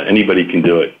 But anybody can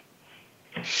do it.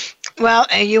 Well,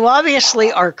 and you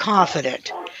obviously are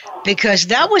confident, because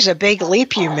that was a big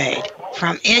leap you made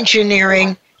from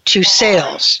engineering to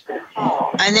sales.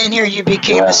 And then here you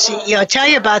became a CEO. Tell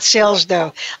you about sales,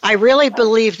 though. I really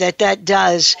believe that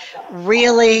does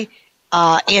really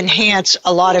enhance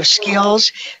a lot of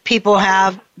skills people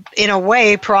have, in a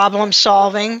way, problem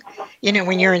solving,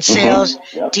 when you're in sales,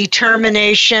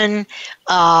 determination,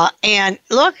 and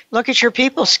look at your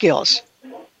people skills.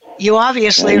 You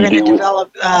obviously are going to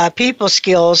develop people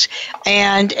skills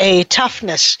and a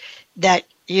toughness that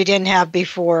you didn't have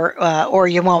before, or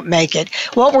you won't make it.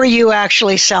 What were you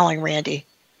actually selling, Randy?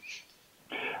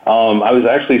 I was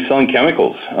actually selling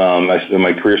chemicals.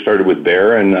 My career started with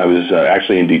Bayer, and I was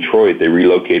actually in Detroit. They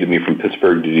relocated me from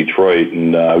Pittsburgh to Detroit,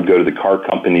 and I would go to the car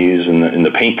companies and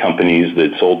the paint companies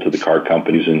that sold to the car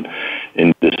companies and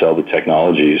to sell the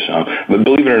technologies. But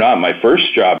believe it or not, my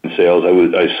first job in sales,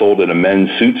 I sold at a men's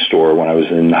suit store when I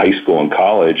was in high school and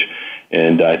college.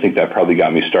 And I think that probably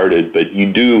got me started. But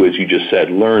you do, as you just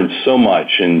said, learn so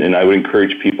much. And I would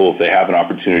encourage people, if they have an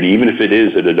opportunity, even if it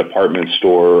is at a department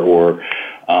store or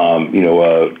somewhere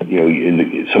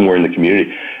in the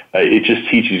community, it just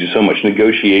teaches you so much.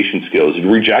 Negotiation skills,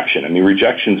 rejection.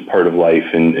 Rejection is part of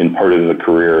life and part of the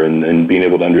career, and being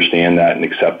able to understand that and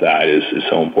accept that is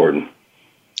so important.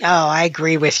 Oh, I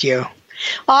agree with you.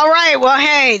 All right. Well,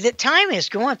 hey, the time is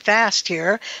going fast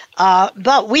here,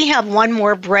 but we have one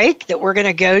more break that we're going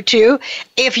to go to.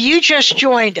 If you just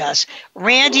joined us,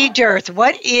 Randy Dearth,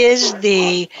 what is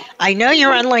I know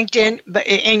you're on LinkedIn, but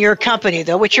in your company,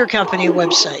 though, what's your company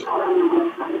website?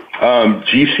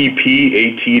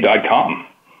 GCPAT.com.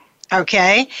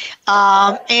 Okay.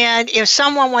 And if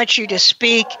someone wants you to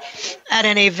speak at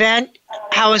an event,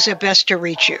 how is it best to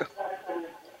reach you?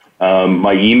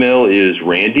 My email is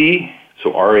Randy, so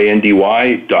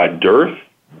RANDY.Dearth,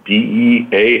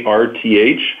 DEARTH,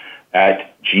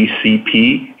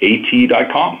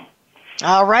 @GCPAT.com.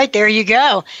 All right, there you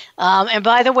go. And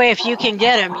by the way, if you can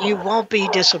get him, you won't be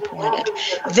disappointed.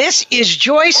 This is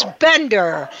Joyce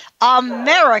Bender,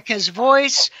 America's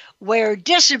Voice, where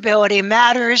disability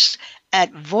matters,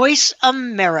 at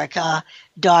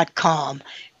voiceamerica.com.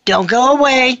 Don't go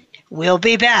away. We'll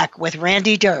be back with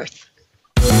Randy Dearth.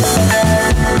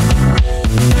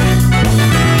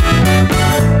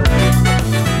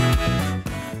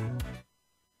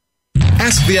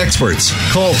 Ask the experts.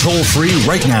 Call toll free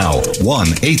right now.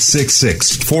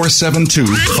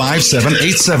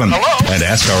 1-866-472-5787. And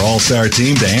ask our All-Star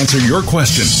team to answer your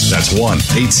question. That's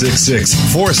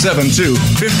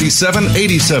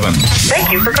 1-866-472-5787.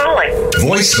 Thank you for calling.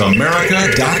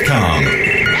 VoiceAmerica.com.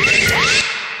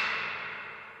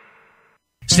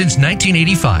 Since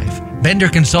 1985, Bender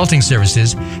Consulting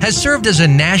Services has served as a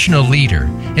national leader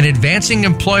in advancing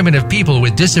employment of people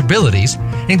with disabilities,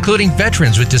 including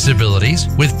veterans with disabilities,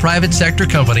 with private sector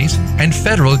companies and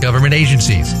federal government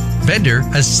agencies. Bender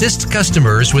assists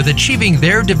customers with achieving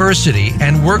their diversity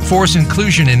and workforce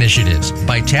inclusion initiatives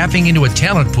by tapping into a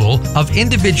talent pool of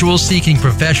individuals seeking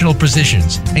professional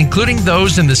positions, including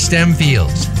those in the STEM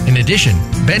fields. In addition,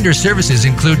 Bender services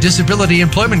include disability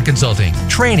employment consulting,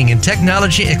 training and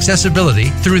technology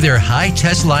accessibility through their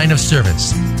high-test line of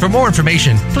service. For more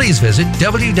information, please visit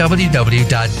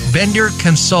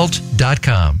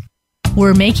www.benderconsult.com.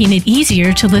 We're making it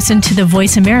easier to listen to the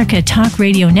Voice America Talk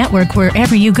Radio Network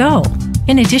wherever you go.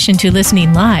 In addition to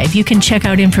listening live, you can check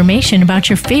out information about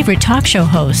your favorite talk show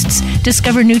hosts,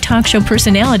 discover new talk show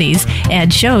personalities,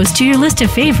 add shows to your list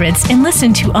of favorites, and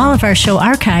listen to all of our show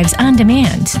archives on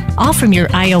demand, all from your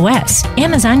iOS,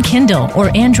 Amazon Kindle,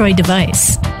 or Android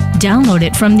device. Download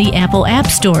it from the Apple App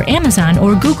Store, Amazon,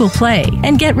 or Google Play,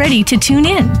 and get ready to tune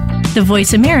in. The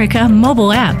Voice America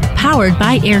mobile app, powered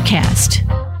by Aircast.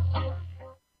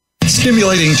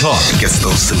 Stimulating talk. It gets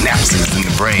those synapses in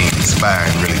the brain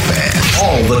firing really fast.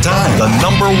 All the time. The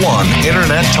 #1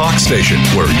 internet talk station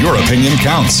where your opinion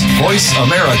counts.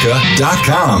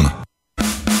 VoiceAmerica.com.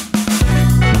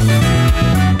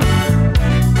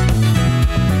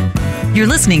 You're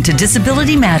listening to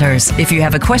Disability Matters. If you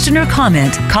have a question or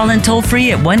comment, call in toll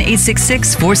free at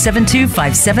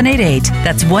 1-866-472-5788.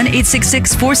 That's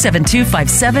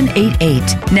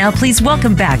 1-866-472-5788. Now, please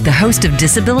welcome back the host of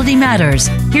Disability Matters.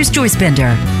 Here's Joyce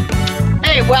Bender.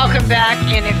 Hey, welcome back.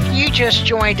 And if you just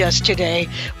joined us today,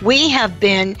 we have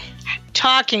been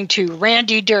talking to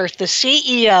Randy Dearth, the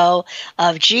CEO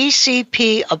of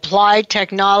GCP Applied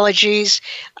Technologies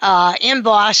in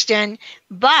Boston.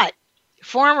 But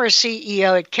former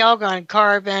CEO at Calgon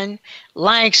Carbon,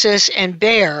 Lanxess, and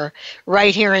Bayer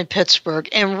right here in Pittsburgh,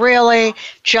 and really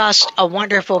just a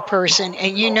wonderful person.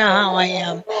 And you know how I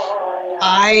am.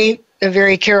 I am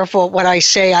very careful what I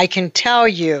say. I can tell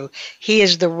you he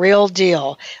is the real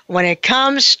deal. When it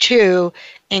comes to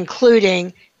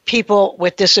including people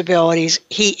with disabilities,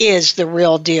 he is the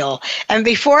real deal. And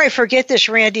before I forget this,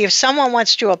 Randy, if someone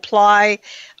wants to apply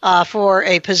for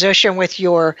a position with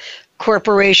your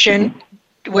corporation,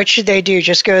 what should they do?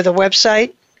 Just go to the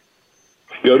website?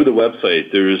 Go to the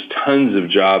website. There's tons of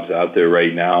jobs out there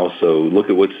right now, so look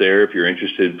at what's there. If you're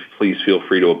interested, please feel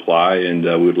free to apply, and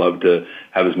we'd love to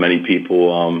have as many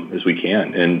people as we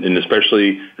can. And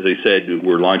especially, as I said,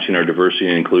 we're launching our diversity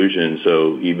and inclusion,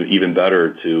 so even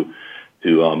better to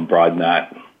broaden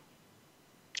that.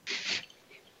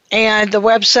 And the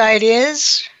website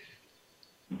is?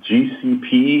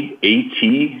 GCPAT.com.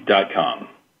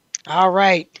 All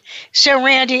right. So,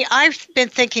 Randy, I've been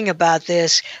thinking about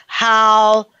this,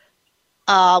 how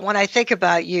when I think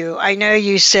about you, I know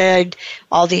you said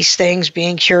all these things,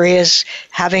 being curious,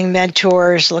 having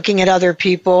mentors, looking at other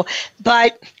people,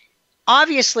 but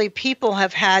obviously people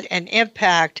have had an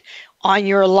impact on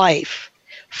your life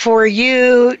for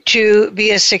you to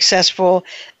be as successful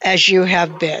as you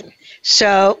have been.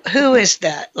 So who is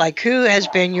that? Like, who has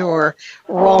been your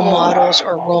role models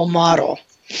or role model?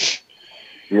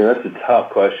 Yeah, that's a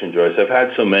tough question, Joyce. I've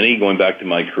had so many going back to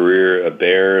my career at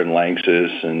Bayer and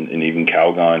Lanxess and even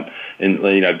Calgon. And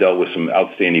I've dealt with some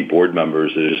outstanding board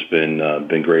members that have just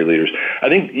been great leaders. I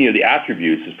think the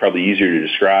attributes is probably easier to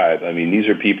describe. I mean, these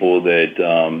are people that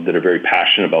that are very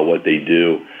passionate about what they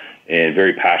do and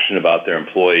very passionate about their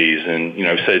employees. And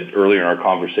I've said earlier in our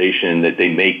conversation that they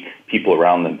make people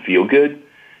around them feel good.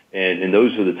 And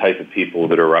those are the type of people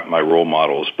that are my role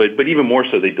models. But even more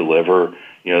so, they deliver.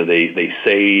 They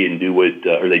say and do what,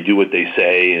 or they do what they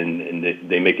say, and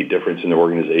they make a difference in their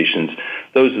organizations.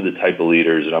 Those are the type of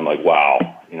leaders that I'm like, wow,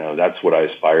 that's what I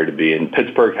aspire to be. And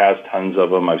Pittsburgh has tons of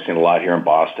them. I've seen a lot here in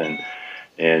Boston,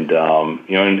 and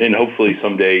and hopefully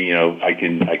someday, I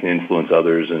can influence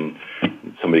others, and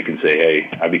somebody can say, hey,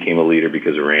 I became a leader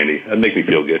because of Randy. That'd make me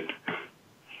feel good.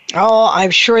 Oh,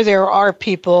 I'm sure there are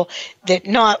people that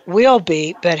not will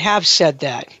be, but have said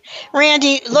that.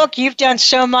 Randy, look, you've done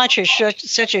so much in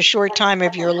such a short time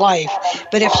of your life.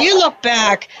 But if you look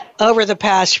back over the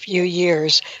past few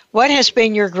years, what has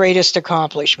been your greatest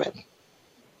accomplishment,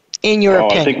 in your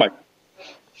opinion?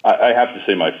 I have to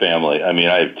say my family. I mean,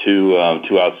 I have two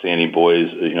outstanding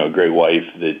boys. A great wife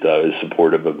that is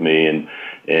supportive of me, and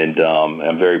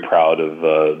I'm very proud of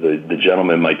the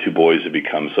gentleman my two boys have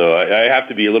become. So I have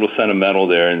to be a little sentimental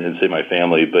there and say my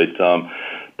family. But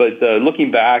looking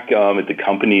back at the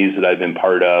companies that I've been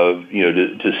part of,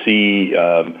 to see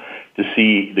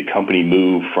the company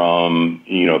move from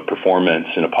performance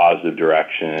in a positive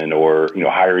direction, or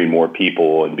hiring more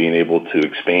people and being able to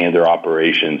expand their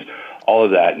operations. All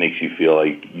of that makes you feel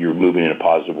like you're moving in a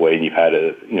positive way, and you've had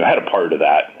a part of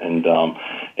that. And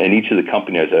each of the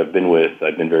companies I've been with,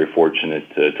 I've been very fortunate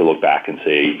to look back and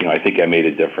say, I think I made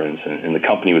a difference, and the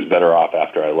company was better off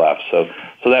after I left. So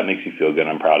that makes you feel good.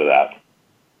 I'm proud of that.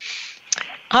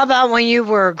 How about when you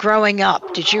were growing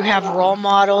up? Did you have role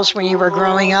models when you were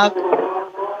growing up?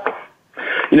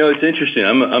 It's interesting.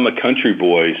 I'm a country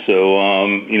boy, so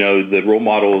the role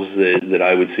models that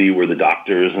I would see were the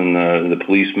doctors and the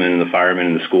policemen and the firemen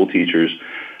and the school teachers.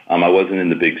 I wasn't in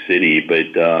the big city,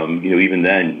 but even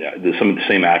then, some of the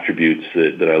same attributes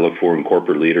that I look for in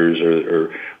corporate leaders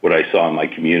or what I saw in my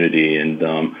community, and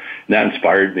that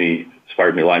inspired me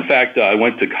a lot. In fact, I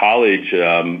went to college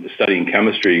studying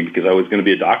chemistry because I was going to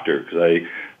be a doctor, because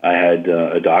I had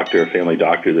a family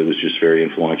doctor that was just very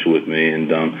influential with me,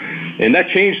 and that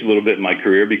changed a little bit in my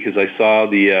career because I saw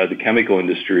the chemical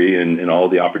industry and all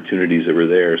the opportunities that were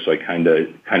there. So I kind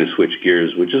of switched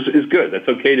gears, which is good. That's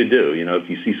okay to do. If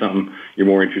you see something you're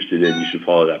more interested in, you should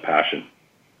follow that passion.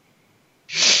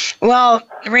 Well,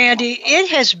 Randy, it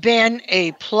has been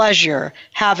a pleasure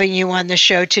having you on the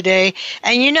show today.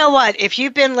 And you know what? If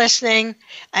you've been listening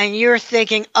and you're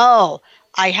thinking, oh,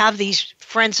 I have these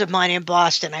friends of mine in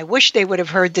Boston, I wish they would have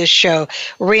heard this show.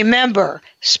 Remember,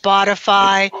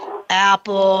 Spotify,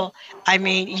 Apple,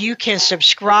 you can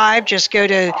subscribe. Just go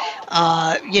to,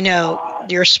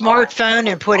 your smartphone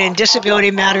and put in Disability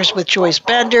Matters with Joyce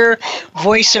Bender,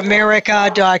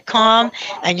 voiceamerica.com,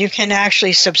 and you can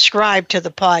actually subscribe to the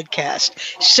podcast.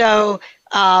 So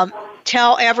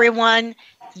tell everyone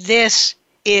this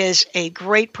is a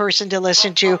great person to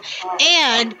listen to,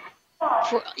 and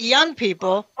for young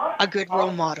people, a good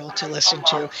role model to listen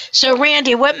to. So,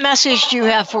 Randy, what message do you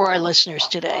have for our listeners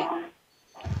today?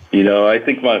 I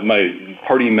think my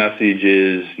party message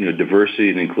is, diversity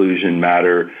and inclusion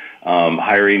matter.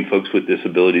 Hiring folks with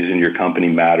disabilities in your company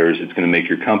matters. It's going to make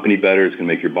your company better. It's going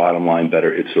to make your bottom line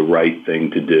better. It's the right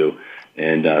thing to do.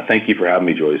 And thank you for having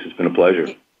me, Joyce. It's been a pleasure.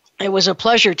 It was a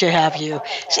pleasure to have you.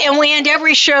 And we end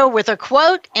every show with a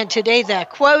quote, and today that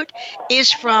quote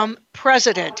is from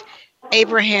President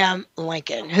Abraham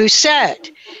Lincoln, who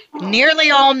said, "Nearly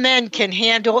all men can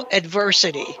handle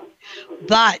adversity,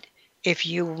 but if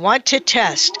you want to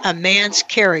test a man's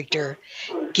character,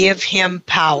 give him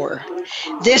power."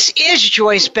 This is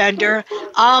Joyce Bender,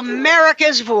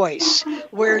 America's Voice,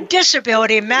 where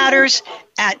disability matters,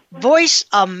 at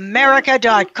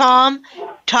voiceamerica.com.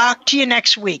 Talk to you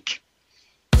next week.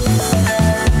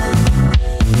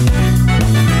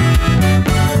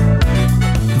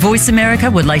 Voice America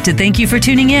would like to thank you for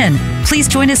tuning in. Please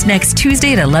join us next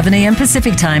Tuesday at 11 a.m.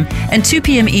 Pacific Time and 2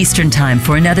 p.m. Eastern Time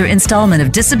for another installment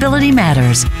of Disability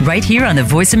Matters, right here on the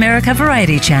Voice America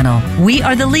Variety Channel. We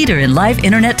are the leader in live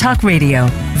Internet talk radio.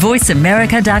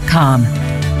 VoiceAmerica.com.